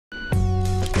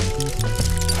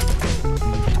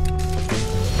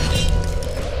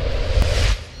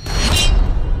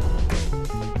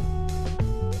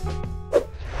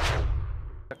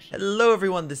Hello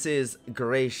everyone, this is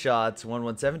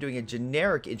Greyshot117 doing a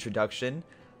generic introduction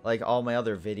like all my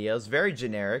other videos. Very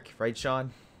generic, right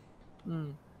Sean?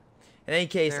 In any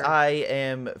case, Fair. I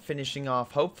am finishing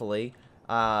off, hopefully,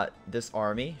 this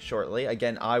army shortly.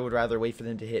 Again, I would rather wait for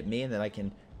them to hit me and then I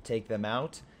can take them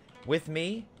out. With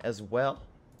me as well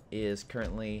is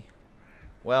currently,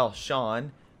 well,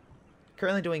 Sean.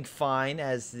 Currently doing fine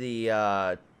as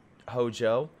the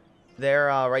Hojo. They're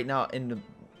right now in the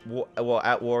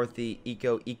at war with the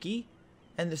Iki,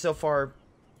 and they're so far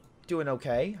doing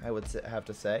okay, I would have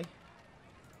to say.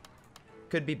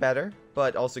 Could be better,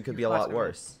 but also could be a lot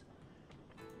worse.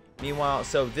 Meanwhile,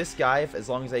 so this guy, as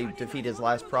long as I defeat his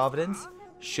last Providence,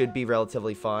 should be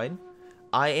relatively fine.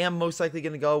 I am most likely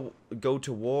going to go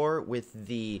to war with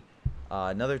the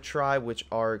another tribe, which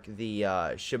are the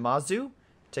Shimazu.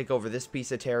 Take over this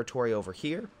piece of territory over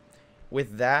here.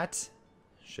 With that,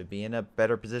 should be in a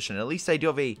better position. At least I do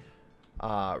have a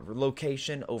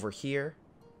location over here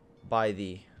by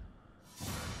the...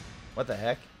 What the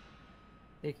heck?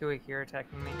 Iki, you're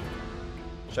attacking me.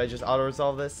 Should I just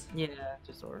auto-resolve this? Yeah,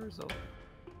 just auto-resolve.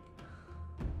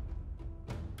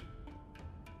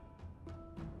 Oh,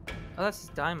 that's his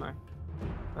Daimo.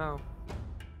 Oh.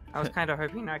 I was kind of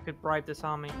hoping I could bribe this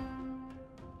army.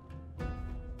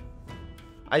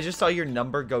 I just saw your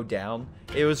number go down.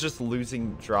 It was just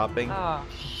dropping. Oh,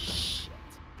 shit.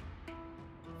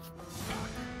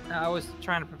 I was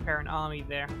trying to prepare an army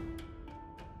there.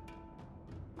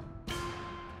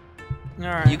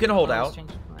 Alright. You can hold out.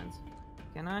 Change plans.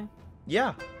 Can I?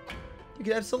 Yeah. You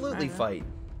can absolutely fight.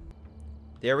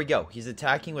 There we go. He's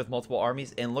attacking with multiple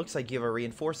armies, and looks like you have a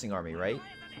reinforcing army, right?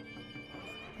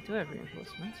 I do have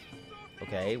reinforcements.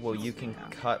 Okay, well you can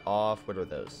cut off... What are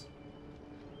those?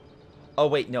 Oh,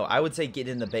 wait, no. I would say get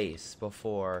in the base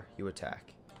before you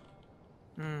attack.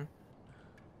 That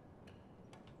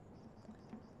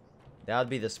would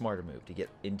be the smarter move, to get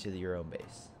into your own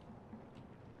base.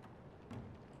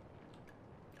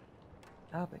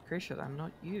 Oh, but Greyshot, I'm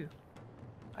not you.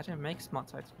 I don't make smart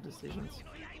tactical decisions.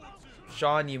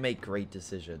 Sean, you make great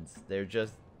decisions. They're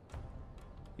just...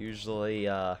 usually,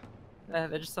 They're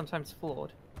just sometimes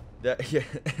flawed. Yeah.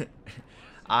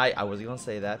 I wasn't going to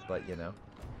say that, but, you know.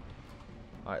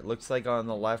 Alright, looks like on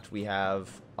the left we have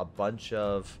a bunch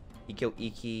of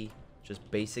Iki, just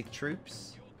basic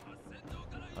troops.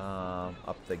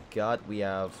 Up the gut we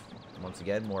have, once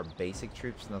again, more basic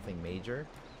troops, nothing major.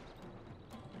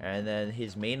 And then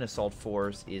his main assault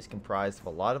force is comprised of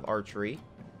a lot of archery.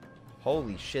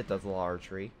 Holy shit, that's a lot of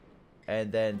archery.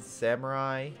 And then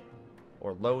samurai,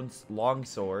 or long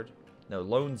sword. No,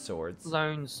 lone swords.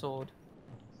 Lone sword.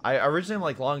 I originally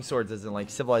like long swords as in like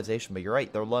civilization, but you're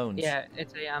right, they're loans. Yeah,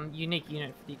 it's a unique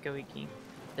unit for the Iki.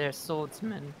 They're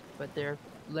swordsmen, but they're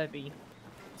levy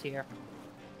tier.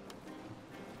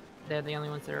 They're the only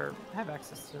ones that have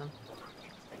access to them.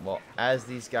 Well, as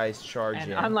these guys charge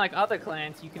in... And unlike other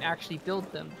clans, you can actually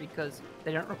build them because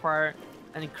they don't require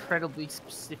an incredibly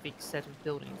specific set of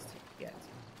buildings to get.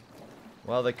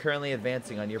 Well, they're currently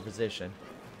advancing on your position.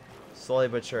 Slowly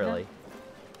but surely. Yeah.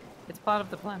 It's part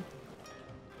of the plan.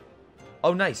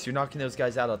 Oh, nice. You're knocking those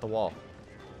guys out at the wall.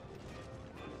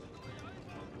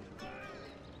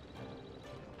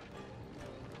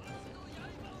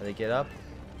 Did they get up?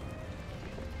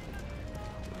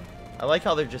 I like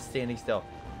how they're just standing still.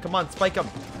 Come on, spike them.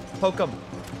 Poke them.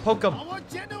 Poke them. Our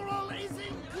general is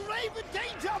in grave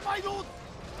danger, my lord.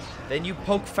 Then you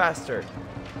poke faster.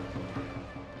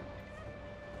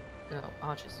 No,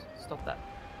 archers, stop that.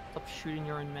 Stop shooting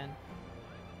your own men.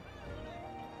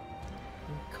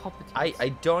 Incompetence. I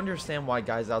don't understand why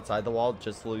guys outside the wall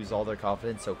just lose all their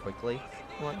confidence so quickly.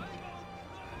 What?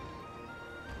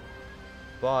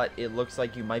 But it looks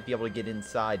like you might be able to get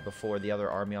inside before the other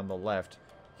army on the left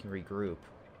can regroup.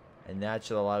 And that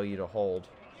should allow you to hold.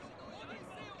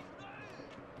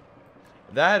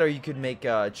 That, or you could make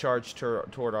a charge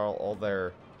toward all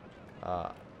their...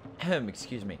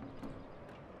 excuse me.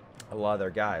 A lot of their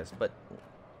guys, but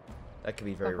that could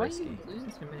be very risky. Why are you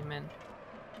losing so many men?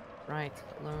 Right,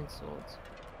 lone swords.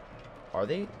 Are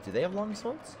they? Do they have long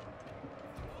swords?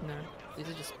 No, these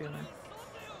are just spearmen.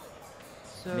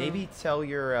 So Maybe tell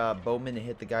your bowman to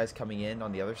hit the guys coming in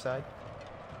on the other side.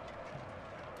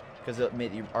 Because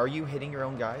are you hitting your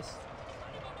own guys?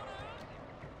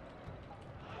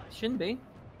 Shouldn't be.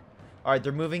 All right,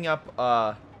 they're moving up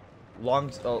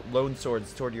lone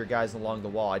swords toward your guys along the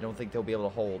wall. I don't think they'll be able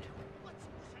to hold.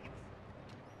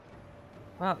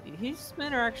 Wow, his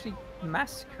men are actually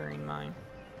massacring mine.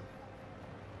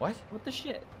 What? What the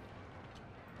shit?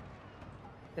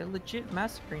 They're legit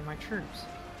massacring my troops.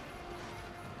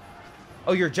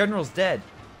 Oh, your general's dead.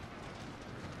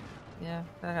 Yeah,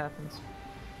 that happens.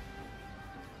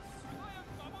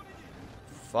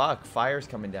 Fuck, fire's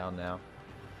coming down now.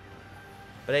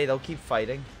 But hey, they'll keep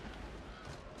fighting.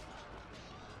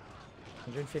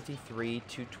 153,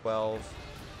 212,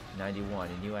 91.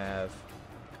 And you have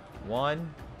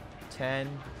 1, 10,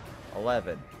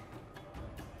 11.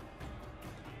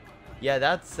 Yeah,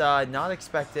 that's not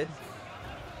expected.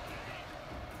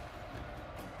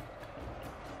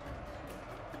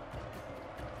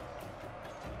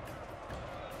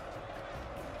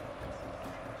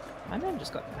 My man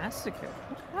just got massacred.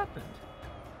 What happened?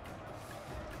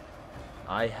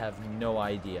 I have no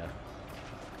idea.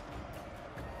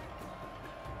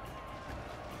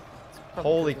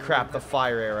 Holy crap, the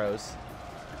fire arrows.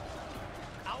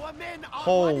 Our men are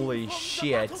Holy running from the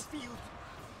shit. battlefield.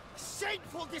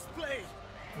 Shameful display.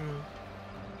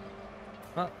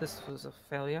 Well, this was a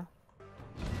failure.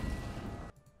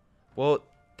 Well,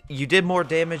 you did more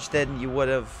damage than you would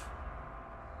have.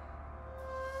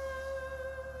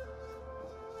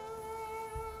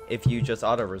 If you just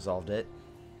auto-resolved it.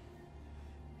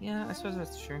 Yeah, I suppose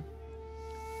that's true.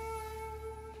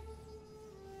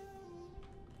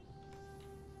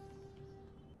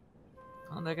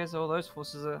 Well, I guess all those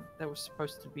forces that were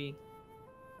supposed to be...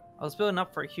 I was building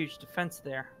up for a huge defense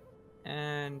there,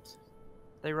 and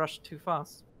they rushed too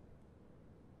fast.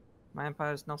 My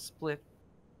empire is now split.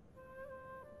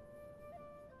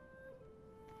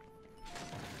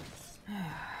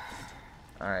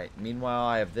 Alright, meanwhile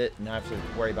I have this, now I have to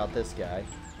worry about this guy.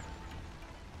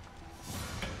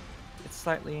 It's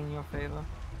slightly in your favor.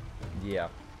 Yeah.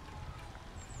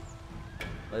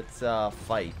 Let's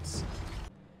fight.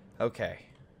 Okay.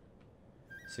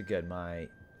 So good, my...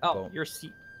 Oh,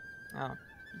 Oh,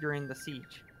 you're in the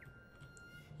siege.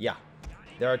 Yeah.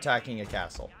 They're attacking a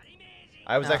castle.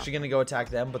 I was actually gonna go attack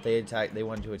them, but they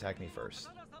wanted to attack me first.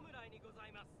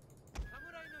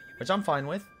 Which I'm fine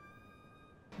with.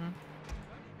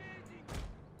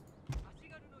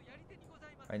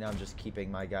 Right now I'm just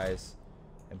keeping my guys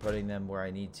and putting them where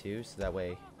I need to, so that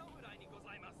way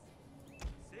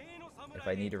if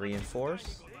I need to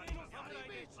reinforce,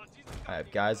 I have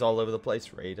guys all over the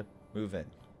place ready to move in.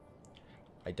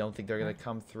 I don't think they're gonna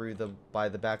come through by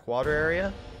the backwater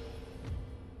area,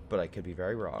 but I could be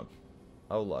very wrong.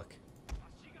 Oh look,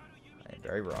 I am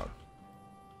very wrong.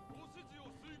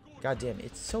 God damn,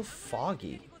 it's so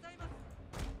foggy.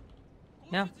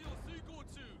 Yeah.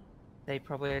 They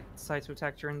probably decide to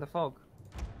attack during the fog,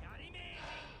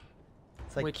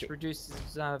 It's like, which reduces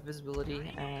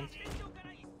visibility and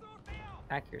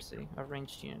accuracy of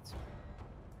ranged units.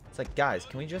 it's like, guys,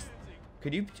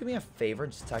 could you do me a favor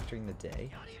and just attack during the day?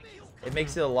 It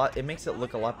makes it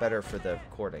look a lot better for the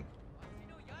recording.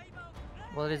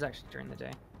 Well, it is actually during the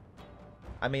day.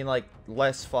 I mean, like,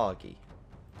 less foggy.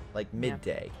 Like,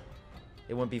 midday.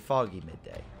 It wouldn't be foggy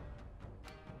midday.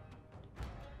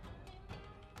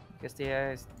 I guess the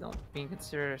AI is not being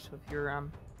considerate of your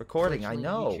Recording, I fledgling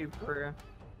know. YouTube career.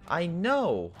 I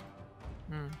know.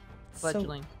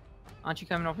 Fledgling. Aren't you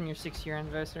coming up on your 6-year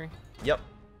anniversary? Yep.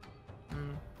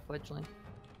 Fledgling.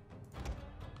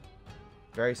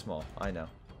 Very small, I know.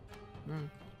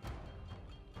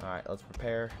 Alright, let's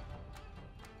prepare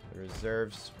the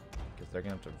reserves, because they're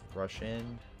going to have to rush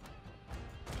in.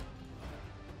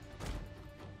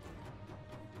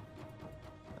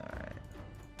 Alright.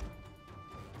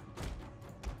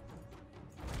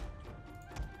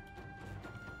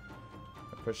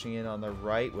 We're pushing in on the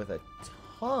right with a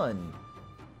ton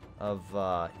of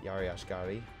Yari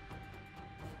Ashkari.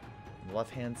 On the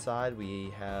left-hand side,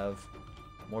 we have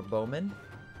more bowmen.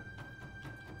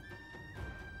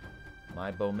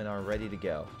 My bowmen are ready to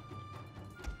go.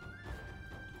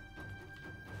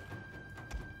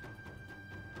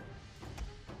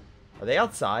 Are they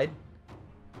outside?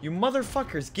 You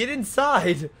motherfuckers, get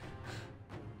inside!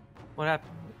 What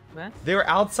happened? What? They're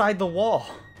outside the wall.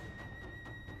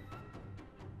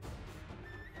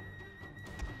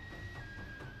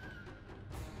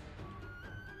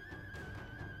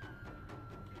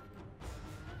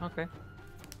 Okay.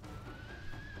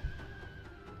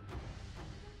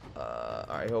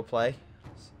 Alright, he'll play.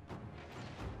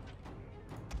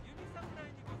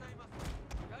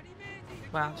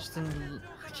 Wow,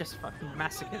 just fucking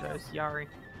massacre those Yari.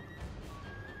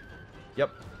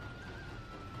 Yep.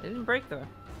 They didn't break though.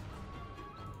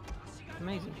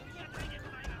 Amazing.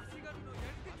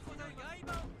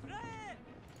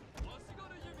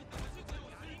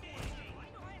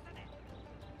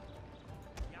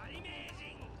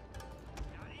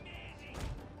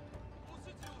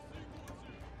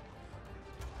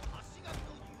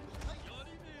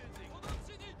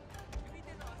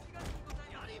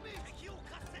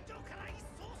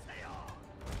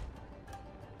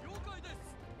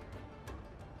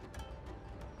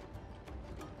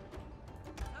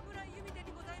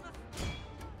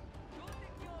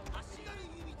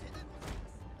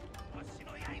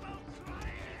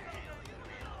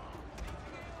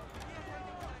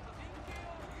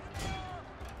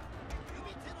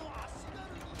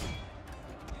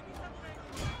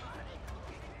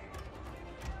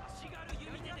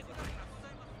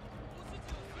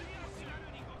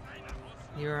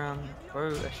 Your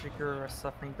bow Ashigura are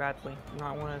suffering badly. You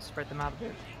might want to spread them out a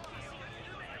bit.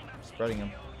 Spreading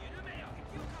them.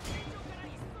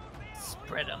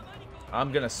 Spread them.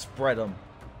 I'm gonna spread them.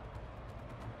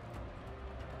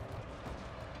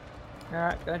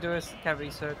 Alright, go do a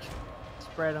cavity search.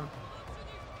 Spread them.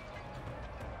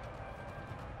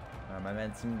 My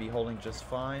men seem to be holding just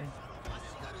fine.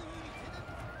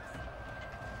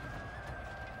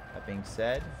 That being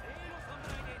said,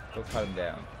 go cut him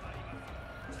down.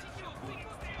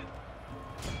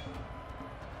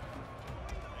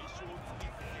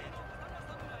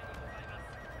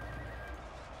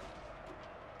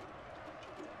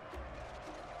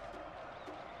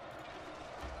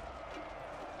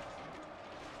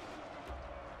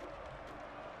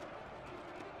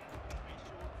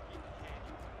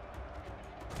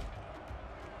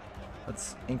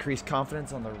 Let's increase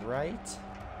confidence on the right.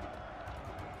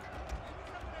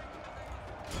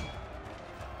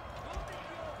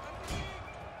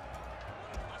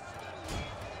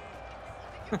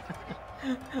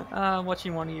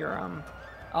 Watching one of your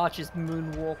archers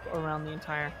moonwalk around the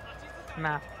entire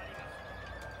map.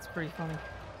 It's pretty funny.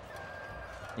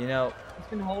 You know, He's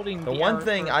been holding the the one arrow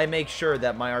thing for... I make sure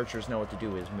that my archers know what to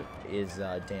do is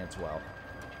dance well.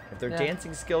 If their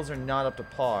dancing skills are not up to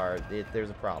par, there's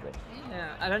a problem. Yeah,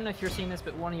 I don't know if you're seeing this,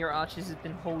 but one of your archers has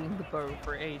been holding the bow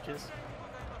for ages.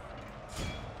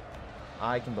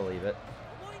 I can believe it.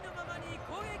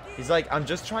 He's like, I'm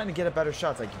just trying to get a better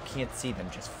shot. It's like, you can't see them.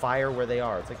 Just fire where they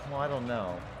are. It's like, well, I don't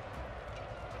know.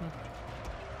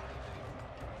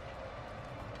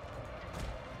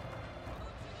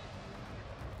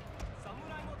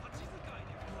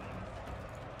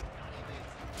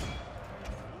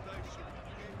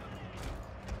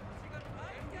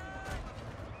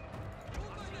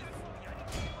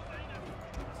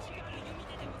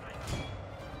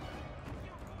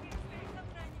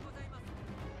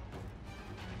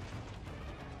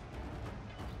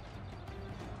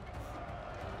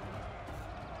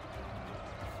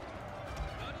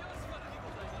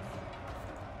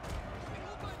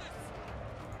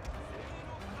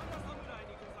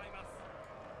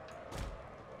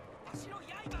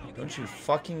 Don't you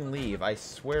fucking leave. I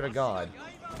swear to God.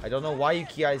 I don't know why you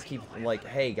guys keep like,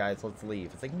 hey guys, let's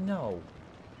leave. It's like, no.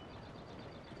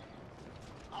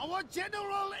 Our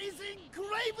general is in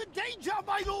grave danger,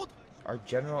 my lord! Our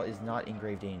general is not in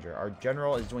grave danger. Our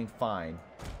general is doing fine.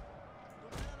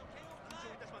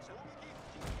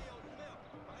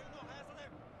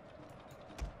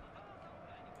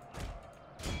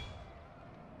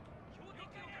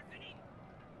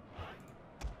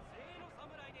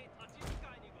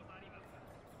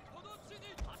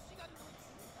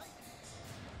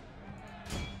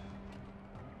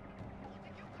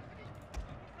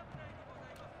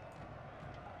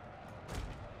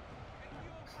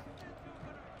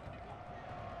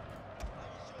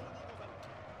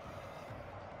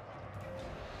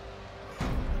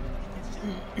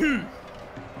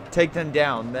 Take them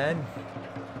down, then.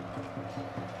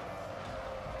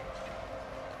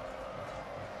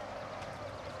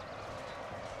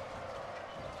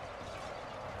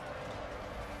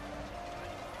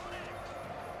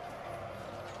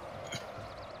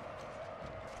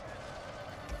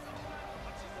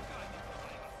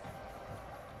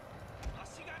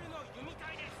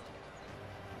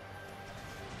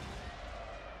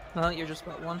 Well, you're just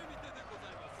about one.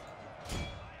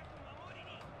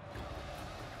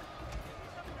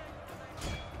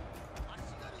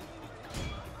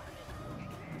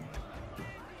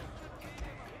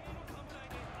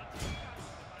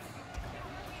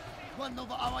 One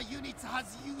of our units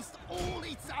has used all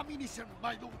its ammunition,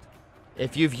 my lord.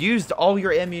 If you've used all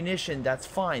your ammunition, that's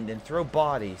fine. Then throw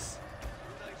bodies.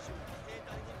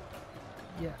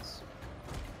 Yes.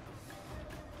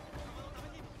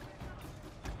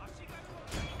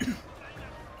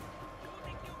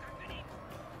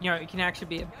 You know, it can actually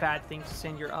be a bad thing to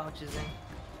send your archers in.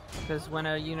 Because when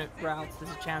a unit routes,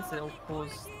 there's a chance that it'll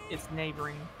cause its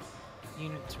neighboring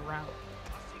unit to rout.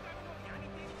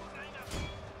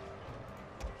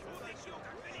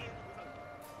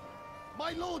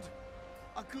 My lord,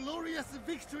 a glorious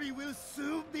victory will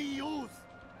soon be yours.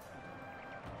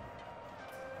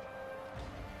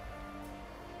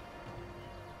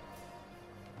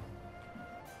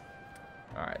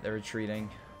 Alright, they're retreating.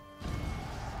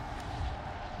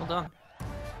 Well done.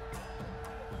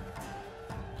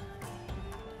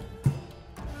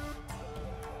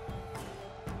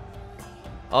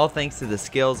 All thanks to the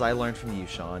skills I learned from you,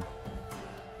 Sean.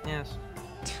 Yes.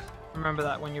 Remember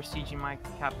that when you're sieging my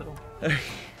capital.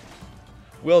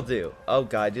 Will do. Oh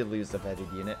god, I did lose the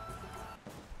vetted unit.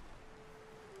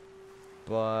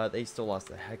 But they still lost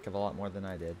a heck of a lot more than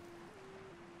I did.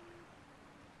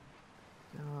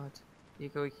 God. You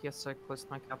go here so close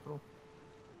to my capital.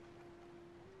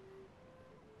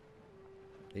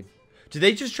 Did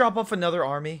they just drop off another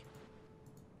army?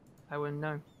 I wouldn't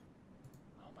know.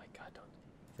 Oh my god, don't.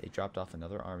 They dropped off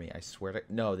another army. I swear to...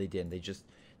 No, they didn't.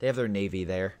 They have their navy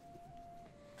there.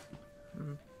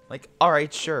 Like,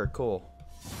 alright, sure, cool.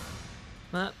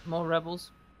 More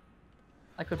rebels.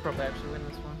 I could probably actually win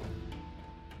this one.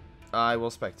 I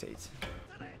will spectate.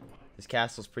 This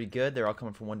castle's pretty good. They're all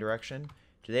coming from one direction.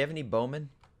 Do they have any bowmen?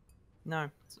 No,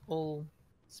 it's all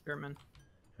spearmen.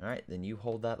 Alright, then you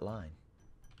hold that line.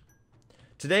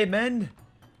 Today, men,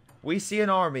 we see an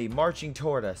army marching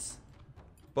toward us.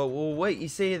 But what you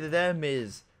say to them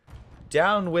is,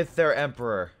 down with their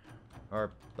emperor.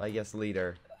 Or, I guess,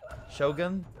 leader.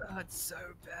 Shogun? Oh, it's so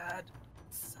bad.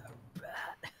 It's so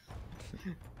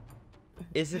bad.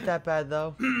 Is it that bad,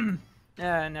 though?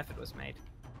 An effort was made.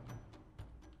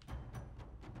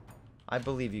 I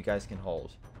believe you guys can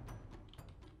hold.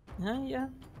 Yeah,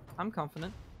 I'm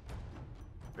confident.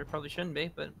 I probably shouldn't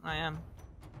be, but I am.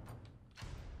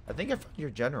 I think I found your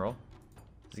general.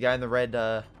 The guy in the red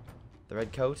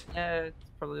coat. Yeah,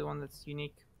 it's probably the one that's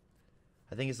unique.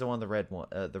 I think it's the one the red one,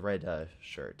 the red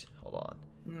shirt. Hold on.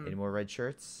 Any more red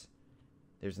shirts?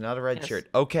 There's not a red shirt.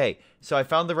 Okay, so I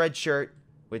found the red shirt,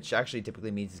 which actually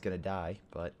typically means he's gonna die,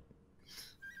 but.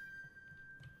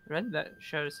 Red that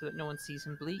shows so that no one sees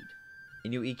him bleed.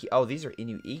 Inuiki. Oh, these are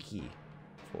Inuiki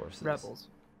forces. Rebels.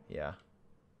 Yeah,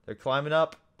 they're climbing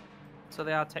up. So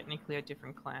they are technically a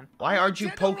different clan. Why aren't you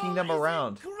poking them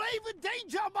around? Grave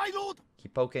danger, my lord.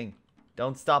 Keep poking.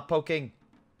 Don't stop poking.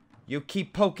 You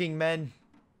keep poking, men.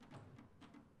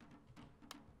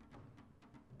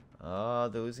 They're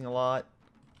losing a lot.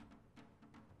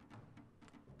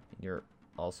 And you're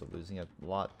also losing a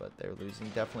lot, but they're losing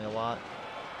definitely a lot.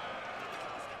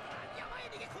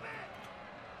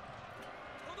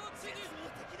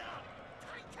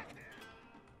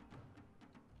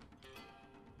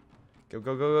 Go,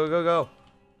 go, go, go, go, go.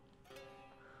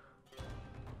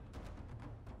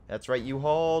 That's right, you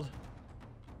hold.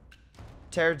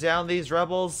 Tear down these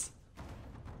rebels.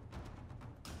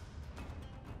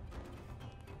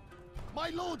 My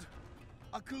lord,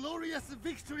 a glorious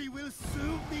victory will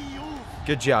soon be yours.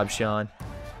 Good job, Sean.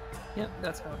 Yep,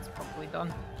 that's how it's probably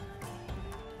done.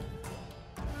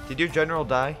 Did your general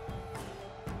die?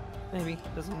 Maybe,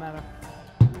 doesn't matter.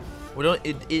 Well,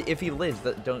 if he lives,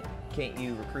 can't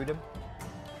you recruit him?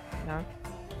 No.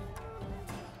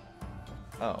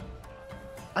 Oh.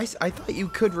 I thought you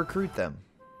could recruit them.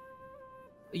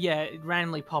 Yeah, it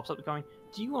randomly pops up going,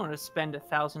 do you want to spend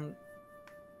 1,000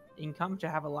 income to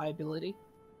have a liability?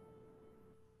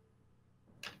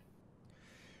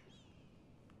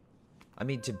 I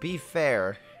mean, to be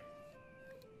fair,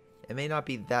 it may not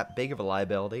be that big of a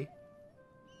liability.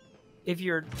 If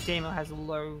your daimyo has a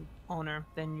low honor,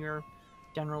 then your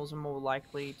generals are more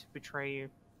likely to betray you.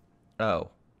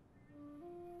 Oh.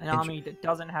 An army that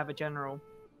doesn't have a general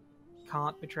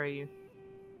can't betray you.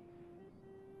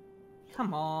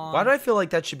 Come on. Why do I feel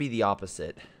like that should be the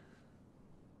opposite?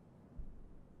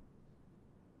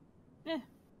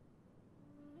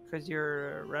 Because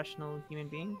you're a rational human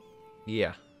being?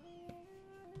 Yeah.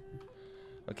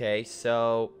 Okay,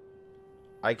 so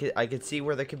I could see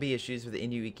where there could be issues with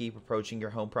Inuiki approaching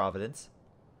your home province.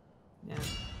 Yeah.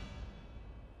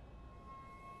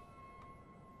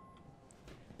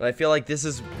 But I feel like this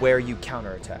is where you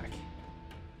counterattack.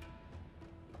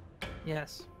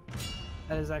 Yes.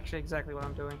 That is actually exactly what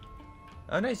I'm doing.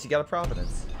 Oh, nice. You got a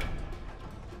providence.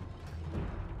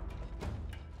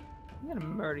 I'm gonna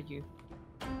murder you.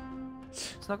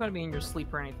 It's not gonna be in your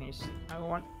sleep or anything. It's just, I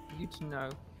want you to know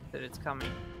that it's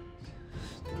coming.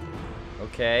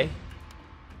 Okay.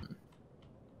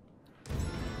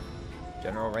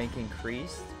 General rank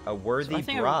increased. A worthy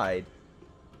bride.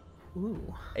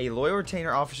 Ooh. A loyal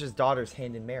retainer offers his daughter's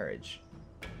hand in marriage.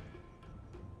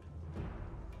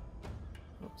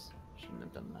 Oops. Shouldn't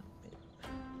have done that.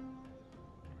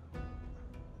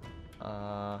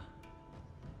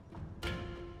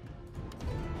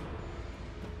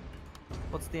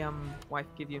 What's the wife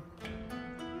give you?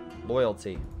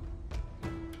 Loyalty.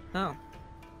 Oh.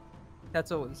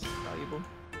 That's always valuable.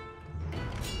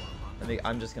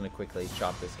 I'm just gonna quickly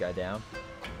chop this guy down.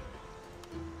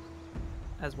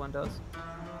 As one does.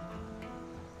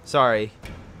 Sorry.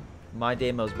 My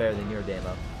daimo's better than your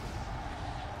daimo.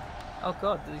 Oh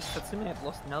god, these Katsumi have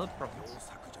lost another province.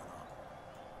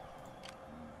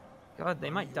 God,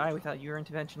 they might die without your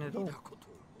intervention at all.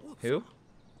 Who?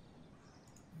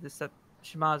 This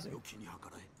Shimazu.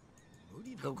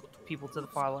 The people to the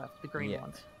far left, the green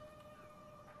ones.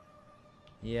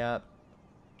 Yep.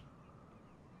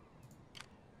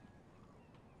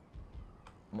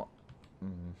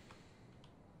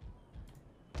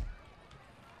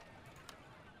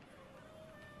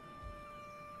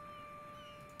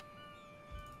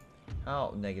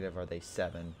 How negative are they?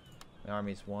 7. My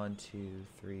army's 1, 2,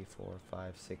 3, 4,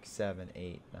 5, 6, 7,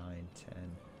 8, 9, 10,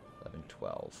 11,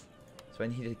 12. So I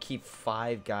need to keep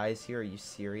 5 guys here. Are you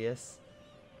serious?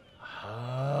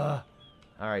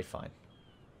 Alright, fine.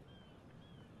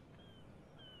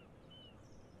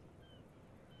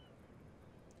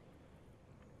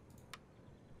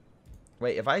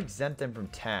 Wait, if I exempt them from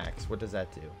tax, what does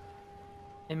that do?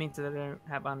 It means that they don't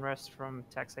have unrest from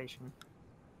taxation,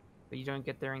 but you don't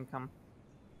get their income.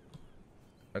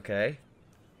 Okay.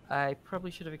 I probably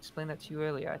should have explained that to you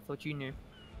earlier. I thought you knew.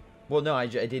 Well, no, I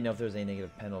didn't know if there was any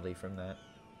negative penalty from that.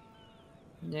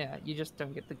 Yeah, you just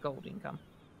don't get the gold income.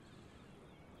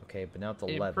 Okay, but now it's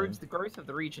It 11. improves the growth of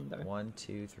the region, though. 1,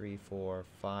 2, 3, 4,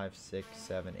 5, 6,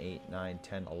 7, 8, 9,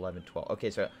 10, 11, 12. Okay,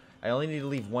 so I only need to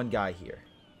leave 1 guy here.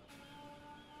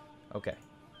 Okay.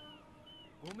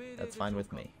 That's fine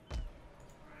with me.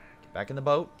 Get back in the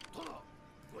boat.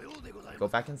 Go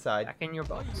back inside. Back in your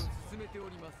box. Let's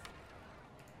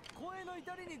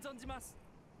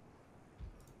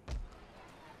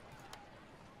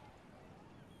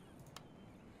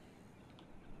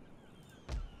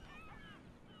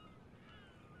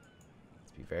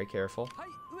be very careful.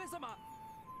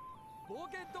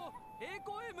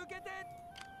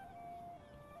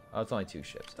 Oh, it's only 2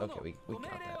 ships. Okay, we got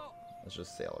that. Let's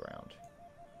just sail around.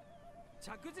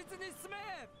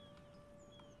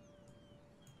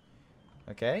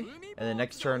 Okay, and the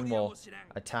next turn we'll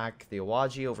attack the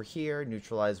Awaji over here,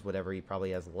 neutralize whatever he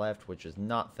probably has left, which is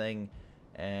nothing,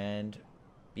 and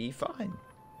be fine.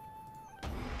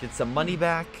 Get some money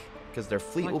back, because their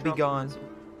fleet will be gone.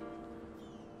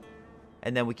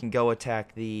 And then we can go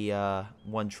attack the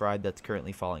one tribe that's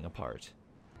currently falling apart.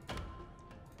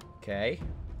 Okay.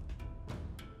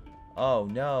 Oh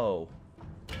no.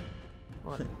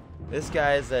 What? This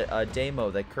guy is a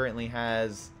demo that currently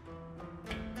has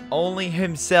only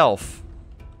himself.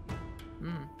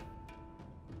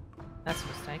 That's a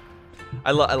mistake.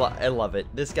 I love it.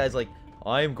 This guy's like,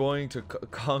 I'm going to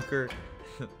conquer.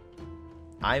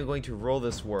 I'm going to rule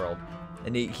this world.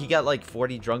 And he got like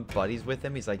 40 drunk buddies with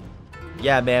him. He's like,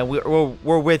 yeah, man,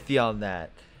 we're with you on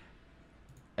that.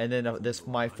 And then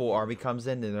my full army comes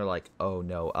in, and they're like, oh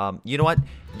no. You know what?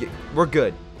 We're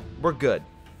good. We're good.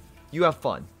 You have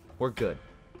fun. We're good.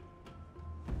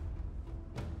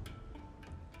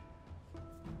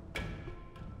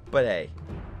 But hey,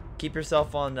 keep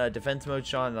yourself on defense mode,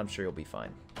 Sean, and I'm sure you'll be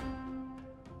fine.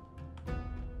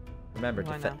 Remember,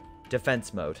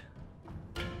 defense mode.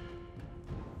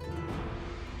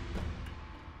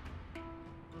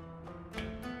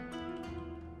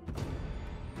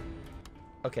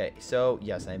 Okay, so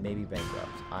yes, I may be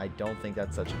bankrupt. I don't think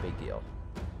that's such a big deal.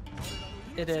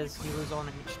 It is. You lose on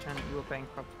each turn. You will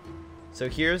bankrupt. So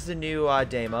here's the new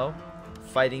demo,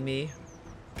 fighting me.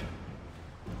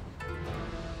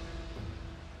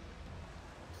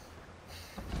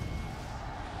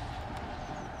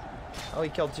 Oh, he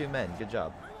killed 2 men. Good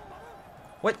job.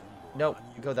 What? No,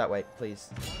 go that way, please.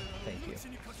 Thank you.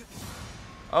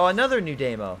 Oh, another new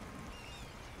demo.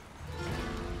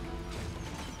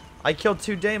 I killed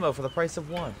 2 demo for the price of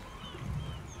 1.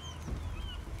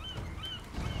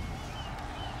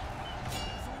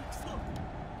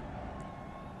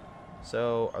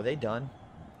 So, are they done?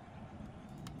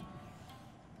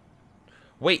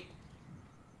 Wait.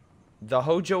 The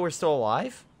Hojo are still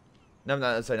alive?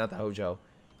 No, sorry, not the Hojo.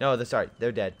 No, sorry,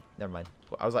 they're dead. Never mind.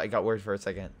 I got worried for a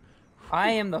second. I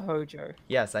am the Hojo.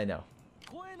 Yes, I know.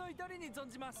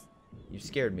 You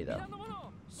scared me, though.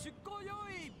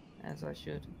 As I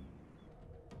should.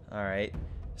 Alright.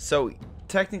 So,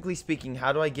 technically speaking,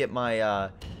 how do I get my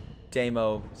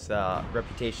Damo's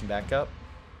reputation back up?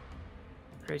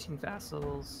 Creating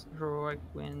vassals, heroic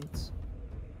wins,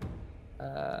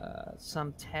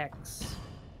 some tax.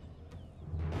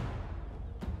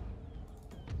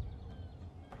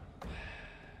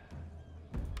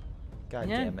 God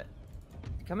Yeah. damn it.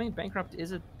 Becoming bankrupt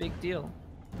is a big deal.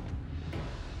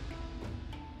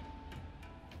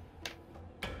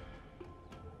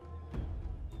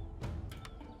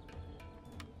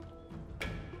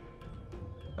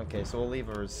 Okay, so we'll leave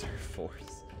a reserve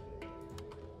force.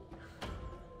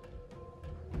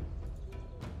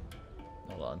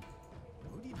 Hold on.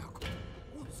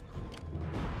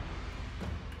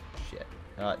 Shit.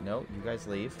 No, you guys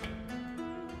leave.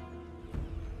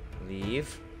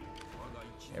 Leave.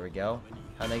 There we go.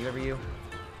 How negative are you?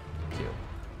 2.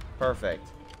 Perfect.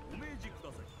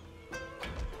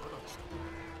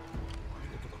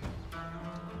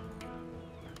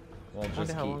 we'll I just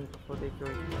wonder how keep... long before they go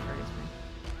against me.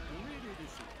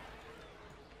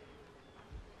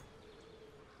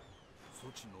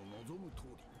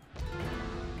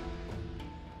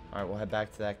 Alright, we'll head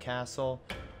back to that castle.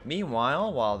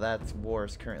 Meanwhile, while that war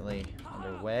is currently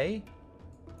underway,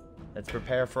 let's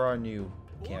prepare for our new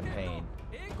campaign.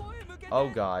 Oh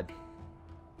god.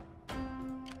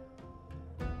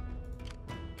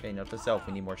 Okay, note to self,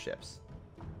 we need more ships.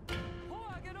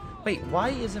 Wait, why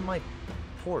isn't my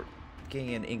port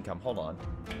getting an income? Hold on.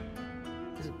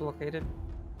 Is it blockaded?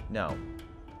 No.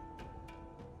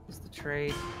 Is the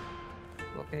trade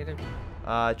blockaded?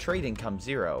 Trade income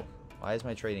 0. Why is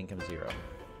my trade income 0?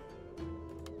 Do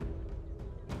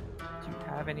you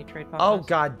have any trade Oh, partners?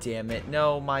 god damn it.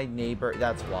 No, my neighbor.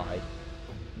 That's why.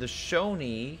 The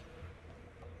Shoni...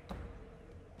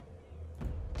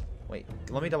 Wait,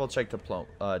 let me double check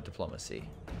diplomacy.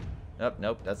 Nope,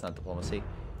 nope, that's not diplomacy.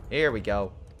 Here we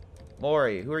go.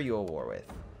 Mori, who are you at war with?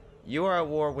 You are at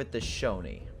war with the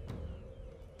Shoni.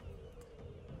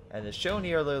 And the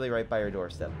Shoni are literally right by your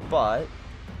doorstep. But,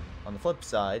 on the flip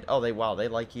side... Oh, they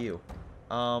like you.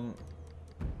 But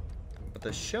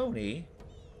the Shoni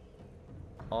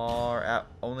are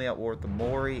only at war with the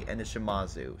Mori and the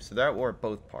Shimazu. So they're at war with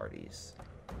both parties.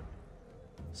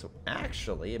 So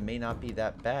actually, it may not be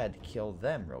that bad to kill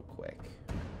them real quick.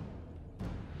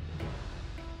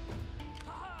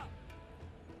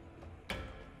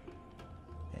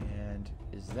 And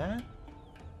is that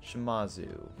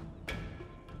Shimazu?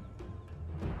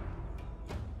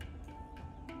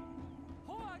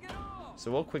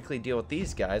 So we'll quickly deal with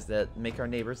these guys that make our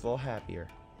neighbors a little happier.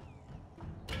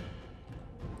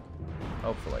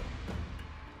 Hopefully.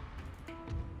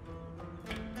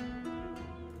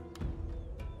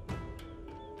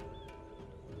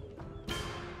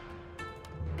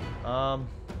 I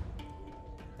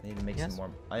need to make some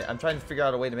more. I'm trying to figure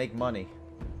out a way to make money.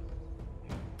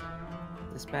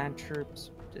 Disband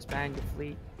troops. Disband your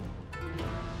fleet.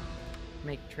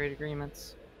 Make trade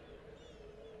agreements.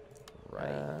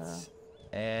 Right.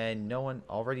 And no one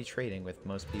already trading with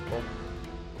most people.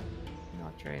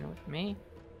 Not trading with me.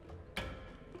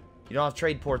 You don't have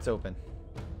trade ports open.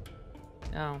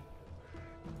 No.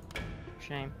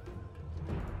 Shame.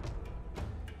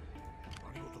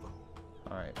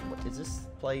 Alright, what is this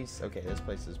place? Okay, this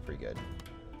place is pretty good.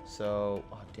 So,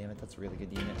 oh damn it, that's a really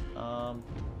good unit.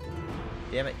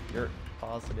 Damn it, you're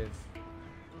positive.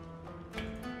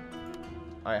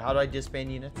 Alright, how do I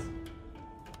disband units?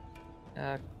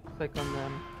 Click on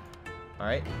them.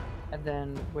 Alright. And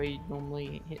then where you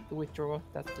normally hit the withdraw,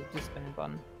 that's the disband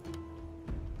button.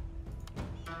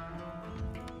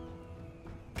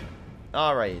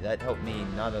 Alright, that helped me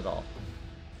not at all.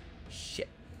 Shit.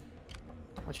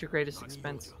 What's your greatest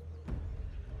expense?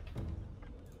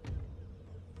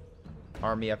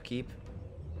 Army upkeep.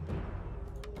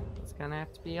 It's gonna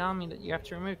have to be army that you have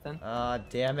to remove then.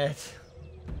 Damn it.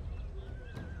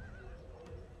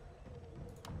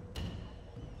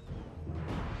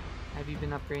 Have you been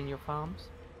upgrading your farms?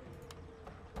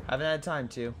 Haven't had time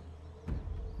to.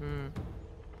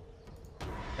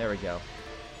 There we go.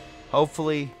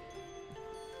 Hopefully,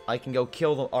 I can go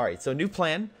kill them. Alright, so new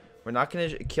plan. We're not going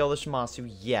to kill the Shimazu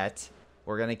yet.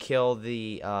 We're going to kill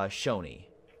the Shoni.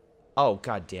 Oh,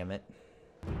 god damn it.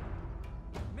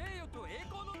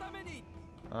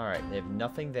 Alright, they have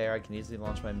nothing there. I can easily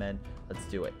launch my men. Let's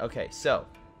do it. Okay, so.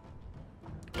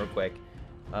 Real quick.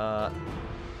 Yeah,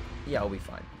 we'll be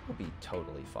fine. We'll be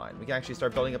totally fine. We can actually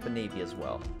start building up a navy as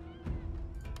well.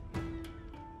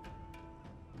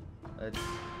 Let's...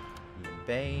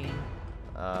 Bane.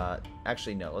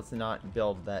 Actually, no. Let's not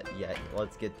build that yet.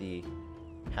 Let's get the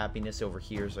happiness over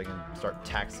here so I can start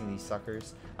taxing these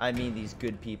suckers. I mean, these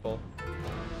good people.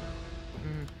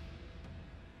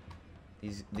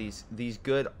 These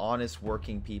good, honest,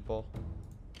 working people.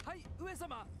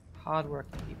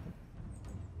 Hard-working people.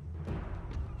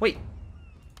 Wait.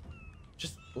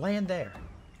 Just land there.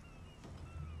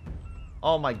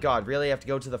 Oh my god, really? I have to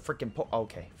go to the freaking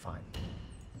okay, fine.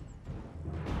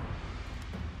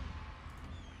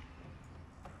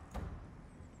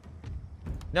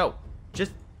 No,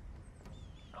 just...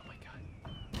 Oh my god.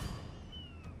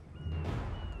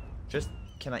 Just,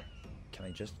 can I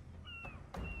just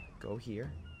go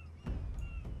here?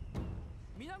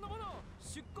 You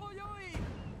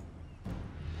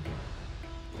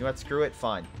know what, screw it,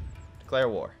 fine. Declare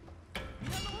war.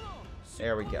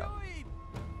 There we go.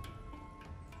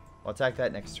 I'll attack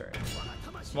that next turn.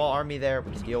 Small army there,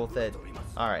 we can deal with it.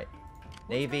 Alright.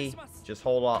 Navy, just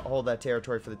hold that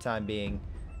territory for the time being.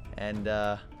 And,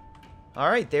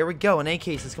 alright, there we go. In any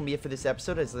case, that's going to be it for this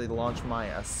episode as I launch my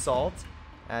assault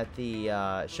at the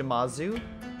Shimazu.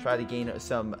 Try to gain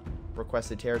some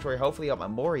requested territory. Hopefully help my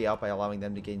Mori out by allowing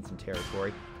them to gain some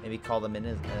territory. Maybe call them in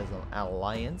as an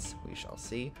alliance. We shall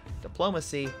see.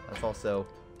 Diplomacy. That's also...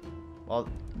 Well,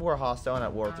 we're hostile and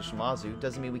at war with the Shimazu.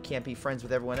 Doesn't mean we can't be friends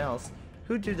with everyone else.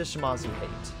 Who do the Shimazu hate?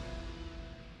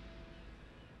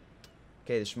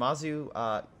 Okay, the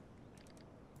Shimazu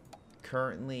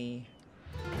currently...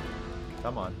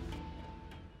 Come on.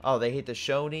 Oh, they hate the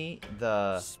Shoni,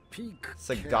 the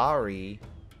Sagari,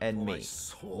 and me.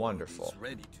 Wonderful.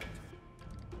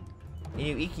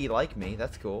 You Iki like me.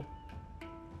 That's cool.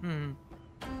 Hmm.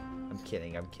 I'm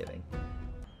kidding. I'm kidding.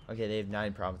 Okay, they have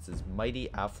 9 provinces.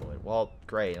 Mighty affluent. Well,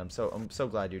 great. I'm so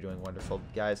glad you're doing wonderful,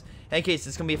 guys. In any case,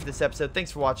 this is gonna be it for this episode.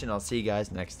 Thanks for watching. I'll see you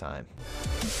guys next time.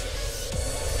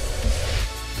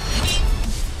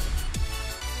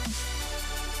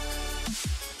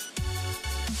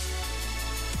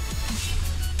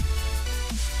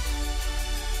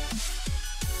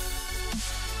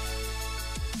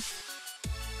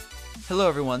 Hello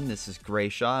everyone, this is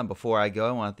Greyshot, and before I go,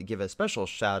 I want to give a special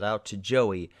shout out to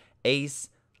Joey, Ace,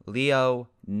 Leo,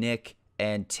 Nick,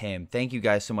 and Tim. Thank you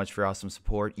guys so much for your awesome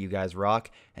support. You guys rock,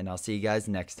 and I'll see you guys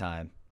next time.